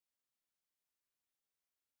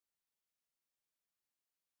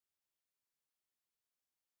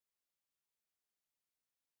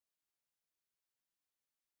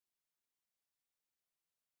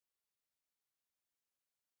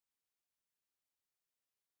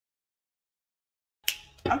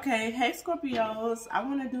Okay, hey Scorpios. I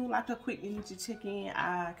want to do like a quick energy check-in.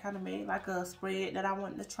 I kind of made like a spread that I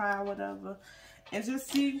wanted to try or whatever. And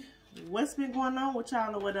just see what's been going on with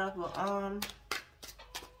y'all or whatever. I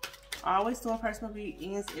always doing personal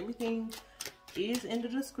readings. Everything is in the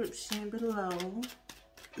description below.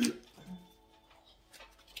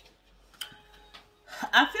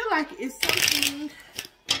 I feel like it's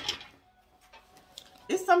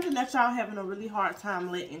something that y'all having a really hard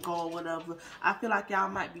time letting go or whatever. I feel like y'all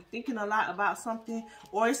might be thinking a lot about something,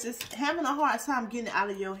 or it's just having a hard time getting it out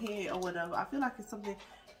of your head or whatever. I feel like it's something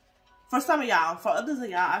for some of y'all. For others of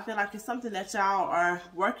y'all, I feel like it's something that y'all are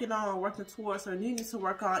working on or working towards or needing to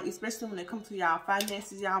work on, especially when it comes to y'all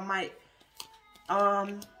finances. Y'all might I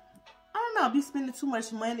don't know, be spending too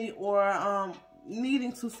much money or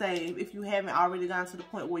needing to save if you haven't already gotten to the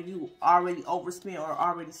point where you already overspent or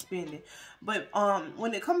already spending. But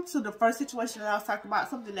when it comes to the first situation that I was talking about,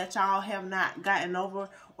 something that y'all have not gotten over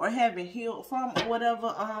or haven't healed from or whatever,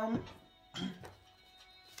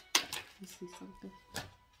 let's see something.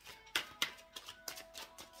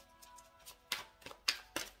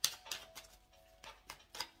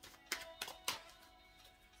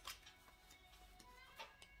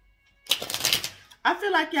 I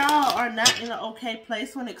feel like y'all are not in an okay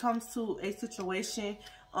place when it comes to a situation.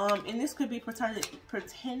 And this could be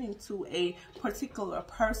pertaining to a particular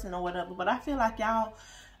person or whatever. But I feel like y'all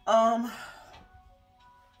are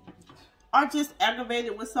just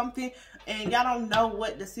aggravated with something. And y'all don't know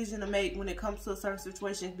what decision to make when it comes to a certain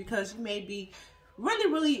situation. Because you may be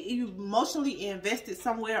really, really emotionally invested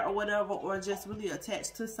somewhere or whatever. Or just really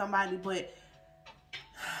attached to somebody. But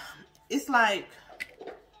it's like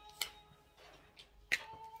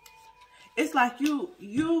you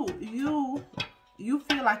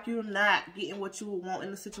feel like you're not getting what you want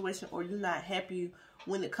in the situation, or you're not happy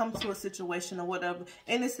when it comes to a situation or whatever.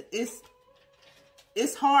 And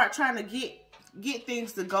it's hard trying to get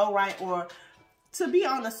things to go right or to be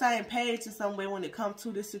on the same page in some way when it comes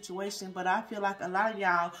to this situation. But I feel like a lot of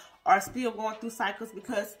y'all are still going through cycles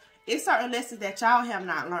because it's certain lessons that y'all have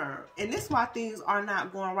not learned. And this is why things are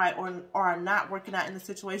not going right or are not working out in the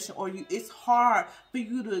situation, or it's hard for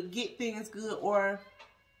you to get things good, or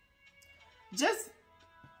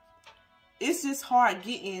it's just hard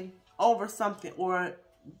getting over something, or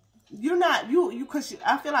because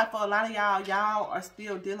I feel like for a lot of y'all are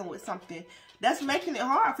still dealing with something that's making it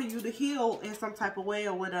hard for you to heal in some type of way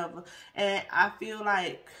or whatever. And I feel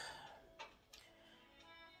like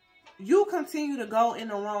you continue to go in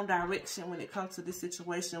the wrong direction when it comes to this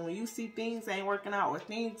situation. When you see things ain't working out or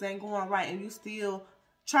things ain't going right, and you still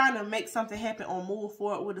trying to make something happen or move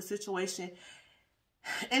forward with the situation.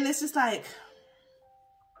 And it's just like,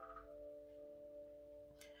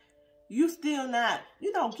 you still not,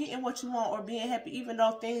 getting what you want or being happy, even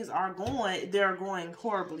though things they're going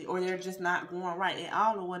horribly, or they're just not going right at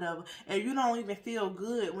all or whatever. And you don't even feel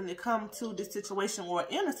good when it comes to this situation or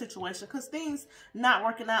in a situation because things not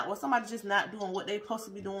working out, or somebody just not doing what they supposed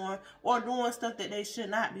to be doing, or doing stuff that they should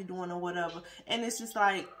not be doing or whatever. And it's just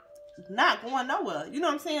like not going nowhere. You know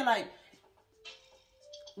what I'm saying? Like,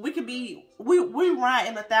 we could be, we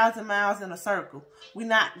riding 1,000 miles in a circle. We're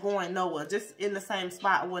not going nowhere, just in the same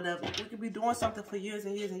spot or whatever. We could be doing something for years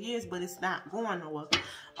and years and years, but it's not going nowhere.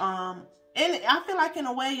 And I feel like in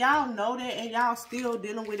a way, y'all know that, and y'all still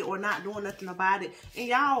dealing with it or not doing nothing about it. And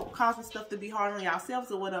y'all causing stuff to be hard on yourselves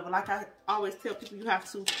or whatever. Like I always tell people, you have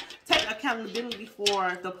to take accountability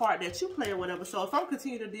for the part that you play or whatever. So if I'm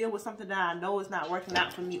continuing to deal with something that I know is not working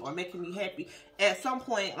out for me or making me happy, at some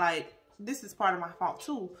point, like, this is part of my fault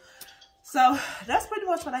too. So that's pretty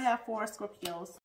much what I have for Scorpios.